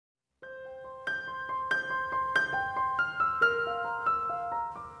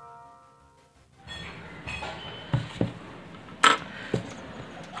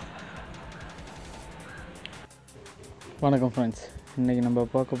வணக்கம் ஃப்ரெண்ட்ஸ், இன்றைக்கி நம்ம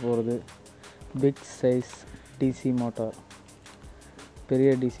பார்க்க போகிறது பிக் சைஸ் டிசி மோட்டார்,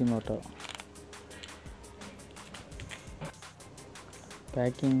 பெரிய டிசி மோட்டார்.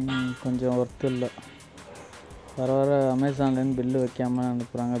 பேக்கிங் கொஞ்சம் ஒர்த்து இல்லை. வர அமேசான்லேருந்து பில்லு வைக்காமல்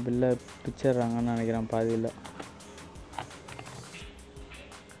அனுப்புகிறாங்க, பில்லை பிச்சிடுறாங்கன்னு நினைக்கிறேன் பாதியில்.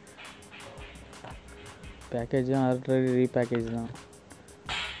 பேக்கேஜும் ஆல்ரெடி ரீபேக்கேஜ் தான்.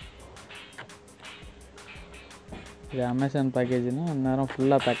 இது அமேசான் பேக்கேஜ்னால் அந்நேரம்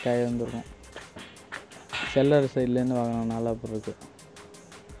ஃபுல்லாக பேக் ஆகி வந்துருக்கும். செல்லர் சைட்லேருந்து வாங்கினனால அப்படி இருக்குது.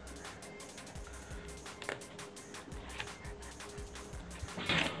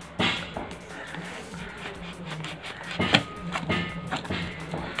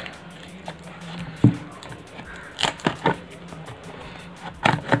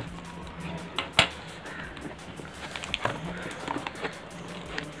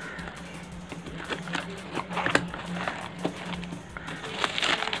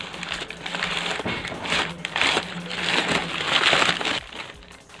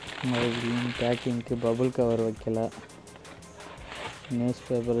 பேக்கிங்க்கு பபுள் கவர் வைக்கல, நியூஸ்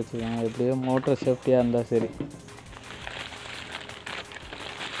பேப்பர் வச்சுருக்காங்க. எப்படியோ மோட்டர் சேஃப்டியாக இருந்தால் சரி.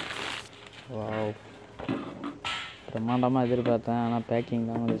 வாவ், பிரம்மாண்டமாக எதிர்பார்த்தேன், ஆனால் பேக்கிங்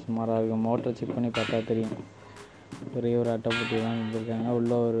தான் கொஞ்சம் சுமாராக இருக்கும். மோட்டர் செக் பண்ணி பார்த்தா தெரியும், ஒரே ஒரு அட்டைப்பட்டி தான் இருந்திருக்காங்க,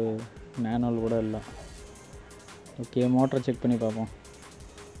 உள்ள ஒரு மேனுவல் கூட இல்லை. ஓகே, மோட்டர் செக் பண்ணி பார்ப்போம்.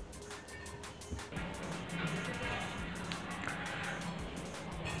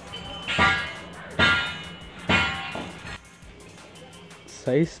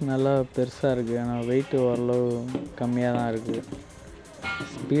 சைஸ் நல்லா பெருசாக இருக்குது, ஆனால் வெயிட்டு ஓரளவு கம்மியாக தான் இருக்குது.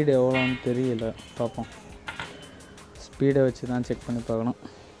 ஸ்பீடு எவ்வளோன்னு தெரியல, பார்ப்போம். ஸ்பீடை வச்சு தான் செக் பண்ணி பார்க்கணும்.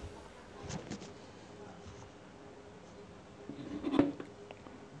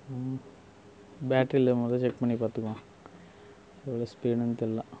 பேட்டரியில் முதல்ல செக் பண்ணி பார்த்துக்குவோம், எவ்வளோ ஸ்பீடுன்னு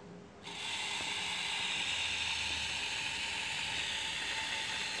தெரியல.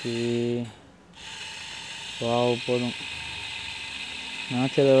 வாவ், போதும்.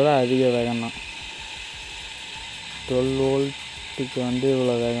 நினச்சதை விட அதிக வேகம் தான். 12 வோல்ட்டுக்கு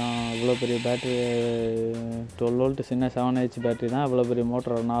இவ்வளோ வேகம், இவ்வளோ பெரிய பேட்ரி. 12 வோல்ட்டு சின்ன 7H பேட்ரி தான் இவ்வளோ பெரிய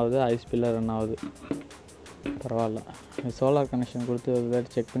மோட்டர் ரன் ஆகுது, ஹை ஸ்பீடில் ரன் ஆகுது. பரவாயில்ல. சோலார் கனெக்ஷன் கொடுத்து ஒரு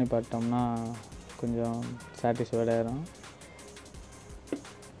பேட்டரி செக் பண்ணி பார்த்தோம்னா கொஞ்சம் சாட்டிஸ்ஃபைட் ஆகிடும்.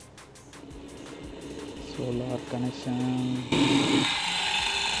 சோலார் கனெக்ஷன்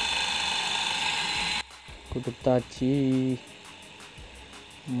கொடுத்தாச்சு.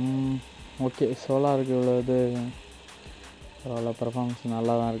 ஓகே, சோலாருக்கு இவ்வளோ இது பரவாயில்ல, பர்ஃபார்மன்ஸ்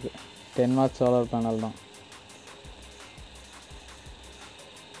நல்லா தான் இருக்குது. 10 வாட் சோலார் பேனல் தான்.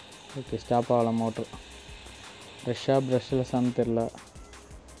 ஓகே, ஸ்டாப் ஆகலை மோட்ரு. ப்ரெஷ்ஷில் தெரில,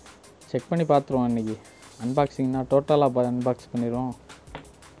 செக் பண்ணி பார்த்துருவோம். இன்றைக்கி அன்பாக்சிங்னா டோட்டலாக அன்பாக்ஸ் பண்ணிடுவோம்.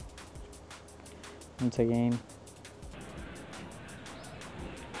 ஒன்ஸ் அகெயின்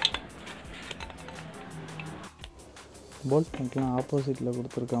போல்ட் நட்லாம் ஆப்போசிட்டில்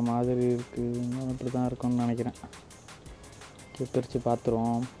கொடுத்துருக்க மாதிரி இருக்குது, அப்படி தான் இருக்கும்னு நினைக்கிறேன். பிரித்து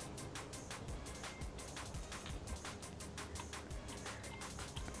பார்த்துருவோம்.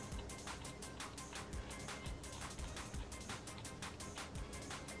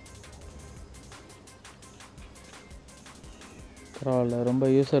 பரவாயில்ல, ரொம்ப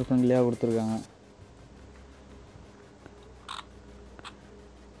யூசர் ஃப்ரெண்ட்லியாக கொடுத்துருக்காங்க.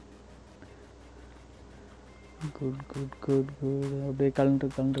 Good good good good. அப்படியே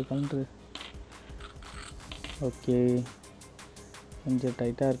கலண்டு. ஓகே, கொஞ்சம்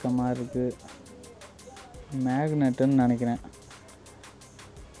டைட்டாக இருக்க மாதிரி இருக்குது. மேக்னெட்டுன்னு நினைக்கிறேன்.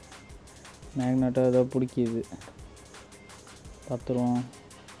 மேக்னெட்டோ ஏதோ பிடிக்கிது, பார்த்துருவோம்.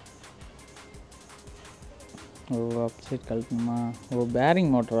 அப்சைட் கழட்டணுமா?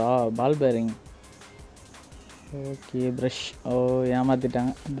 பேரிங் மோட்டரா? பால் bearing. Okay, brush.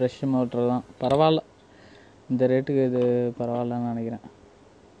 ஏமாற்றிட்டாங்க, brush motor தான். பரவாயில்ல, இந்த ரேட்டுக்கு இது பரவாயில்லன்னு நினைக்கிறேன்.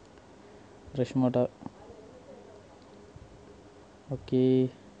 Brush motor. ஓகே,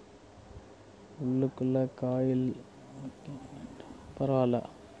 உள்ளுக்குள்ளே காயில். ஓகே, பரவாயில்ல.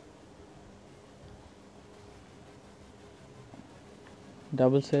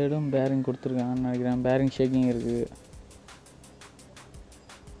 டபுள் சைடும் பேரிங் கொடுத்துருக்காங்கன்னு நினைக்கிறேன். பேரிங் ஷேக்கிங் இருக்குது.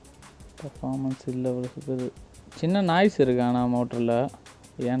 பர்ஃபார்மன்ஸ் இல்லை, இவ்வளோ சின்ன நாய்ஸ் இருக்குது ஆனால் மோட்டரில்.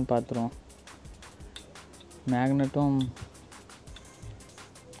 ஏன்னு பார்த்துருவோம். மேக்னெட்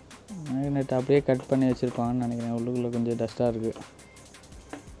அப்படியே கட் பண்ணி வச்சுருப்பாங்கன்னு நினைக்கிறேன். உள்ளுக்குள்ளே கொஞ்சம் டஸ்ட்டாக இருக்குது.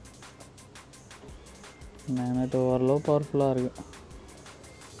 மேக்னெட் ஓரளவு பவர்ஃபுல்லாக இருக்குது.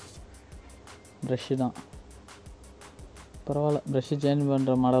 ப்ரஷ்ஷு தான். பரவாயில்ல, ப்ரஷ்ஷு சேஞ்ச்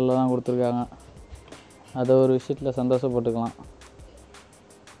பண்ணுற மாடலில் தான் கொடுத்துருக்காங்க. அதை ஒரு விஷயத்தில் சந்தோஷப்பட்டுக்கலாம்.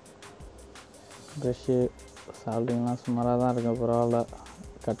 ப்ரெஷ்ஷு சால்ட்ரிங்லாம் சுமாராக தான் இருக்குது, பரவாயில்ல.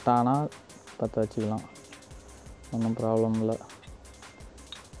 கட்டானால் பற்ற வச்சுக்கலாம், ஒன்றும் ப்ராப்ளம் இல்லை.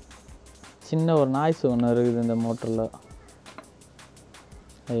 சின்ன ஒரு நாய்ஸ் ஒன்று இருக்குது இந்த மோட்டரில்,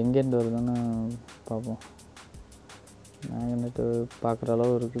 அது எங்கேருந்து வருதுன்னு பார்ப்போம். மேக்னெட்டு பார்க்குற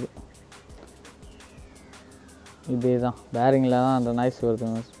அளவு இருக்குது. இதே தான் பேரிங்கில் தான் அந்த நாய்ஸ்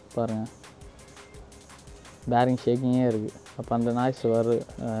வருதுங்க பாருங்கள். பேரிங் ஷேக்கிங்கே இருக்குது. அப்போ அந்த நாய்ஸ்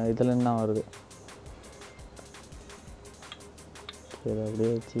இதுலேருந்து தான் வருது. சரி,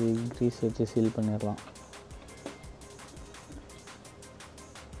 அப்படியே வச்சு க்ரீஸ் வச்சு சீல் பண்ணிடலாம்.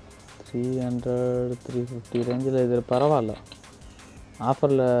 300 350 ரேஞ்சில் இது பரவாயில்ல.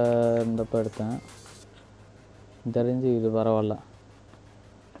 ஆஃபரில் இருந்தப்போ எடுத்தேன். இந்த ரேஞ்சு இது பரவாயில்ல.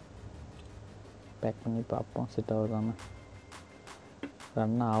 பேக் பண்ணி பார்ப்போம் செட் ஆகுதான்னு.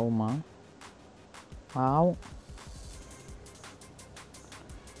 ரன் ஆகுமா? ஆகும்.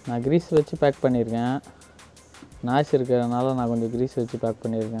 நான் க்ரீஸ் வச்சு பேக் பண்ணியிருக்கேன். நாய்ஸ் இருக்கிறதுனால நான் கொஞ்சம் க்ரீஸ் வச்சு பேக்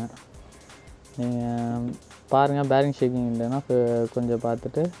பண்ணியிருக்கேன். நீங்கள் பாருங்கள், பேரிங் ஷேக்கிங் இல்லைன்னா கொஞ்சம்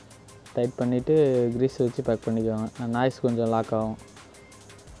பார்த்துட்டு டைட் பண்ணிவிட்டு க்ரீஸ் வச்சு பேக் பண்ணிக்குவாங்க. நாய்ஸ் கொஞ்சம் லாக் ஆகும்.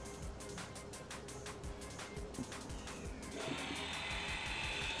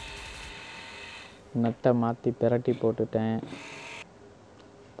 நட்டை மாற்றி பிரட்டி போட்டுட்டேன்.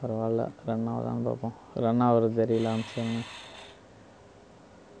 பரவாயில்ல, ரன் ஆகுதான்னு பார்ப்போம். ரன் ஆகிறது தெரியல, அம்சம்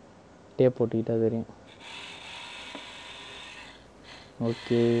டேப் போட்டுக்கிட்டா தெரியும்.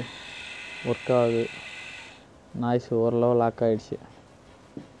 ஓகே, ஒர்க் ஆகுது. நாய்ஸ் ஓரளவு லாக் ஆகிடுச்சு.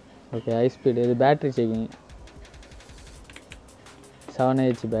 Okay, high speed. இது battery checking,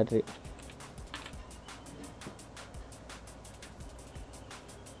 7Ah battery.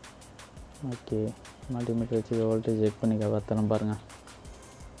 Okay, multimeter வச்சு வோல்டேஜ் செக் பண்ணிக்க பார்த்தலாம் பாருங்கள்.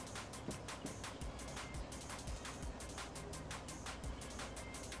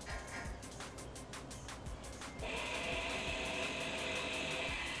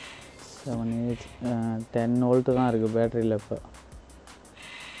 Ah 10 வோல்ட்டு தான் இருக்குது பேட்டரியில். இப்போ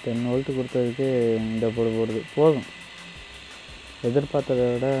 10 வோல்ட்டு கொடுத்ததுக்கு இந்த போடுது போதும். எதிர்பார்த்ததை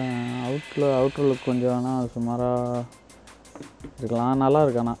விட அவுட்டரில் கொஞ்சம் ஆனால் சுமாராக இருக்கலாம். நல்லா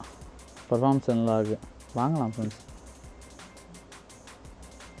இருக்கு, ஆனால் பர்ஃபார்மன்ஸ் நல்லா இருக்குது. வாங்கலாம் ஃப்ரெண்ட்ஸ்.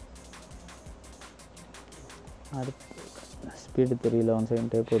 அடுத்து ஸ்பீடு தெரியல, 1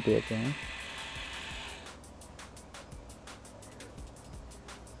 செகண்ட் டேப் போட்டு வைக்கேன்.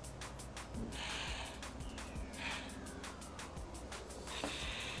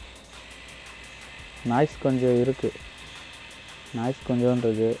 நாய்ஸ் கொஞ்சம் இருக்குது, நாய்ஸ் கொஞ்சம்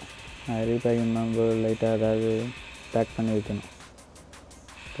இருக்குது. ரீபேக்கிங் பண்ணும்போது லைட்டாக ஏதாவது பேக் பண்ணி வைக்கணும்.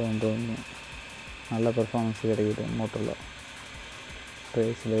 நல்ல பர்ஃபார்மன்ஸ் கிடைக்குது மோட்டரில்.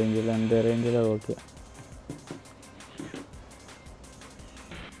 ப்ரைஸ் ரேஞ்சில் இந்த ரேஞ்சில் ஓகே.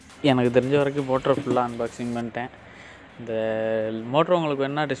 எனக்கு தெரிஞ்ச வரைக்கும் மோட்டரை ஃபுல்லாக அன்பாக்சிங் பண்ணிட்டேன். இந்த மோட்டர் உங்களுக்கு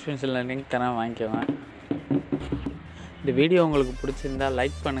வேணால் டிஸ்கிரிப்ஷனில் லிங்க் தரேன், வாங்கிக்கோங்க. இந்த வீடியோ உங்களுக்கு பிடிச்சிருந்தால்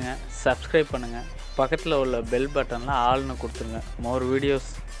லைக் பண்ணுங்கள், சப்ஸ்கிரைப் பண்ணுங்கள். பக்கத்தில் உள்ள பெல் பட்டனில் ஆல்னு கொடுத்துருங்க. மோர் வீடியோஸ்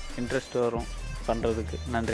இன்ட்ரெஸ்ட் வரும் பண்ணுறதுக்கு. நன்றி.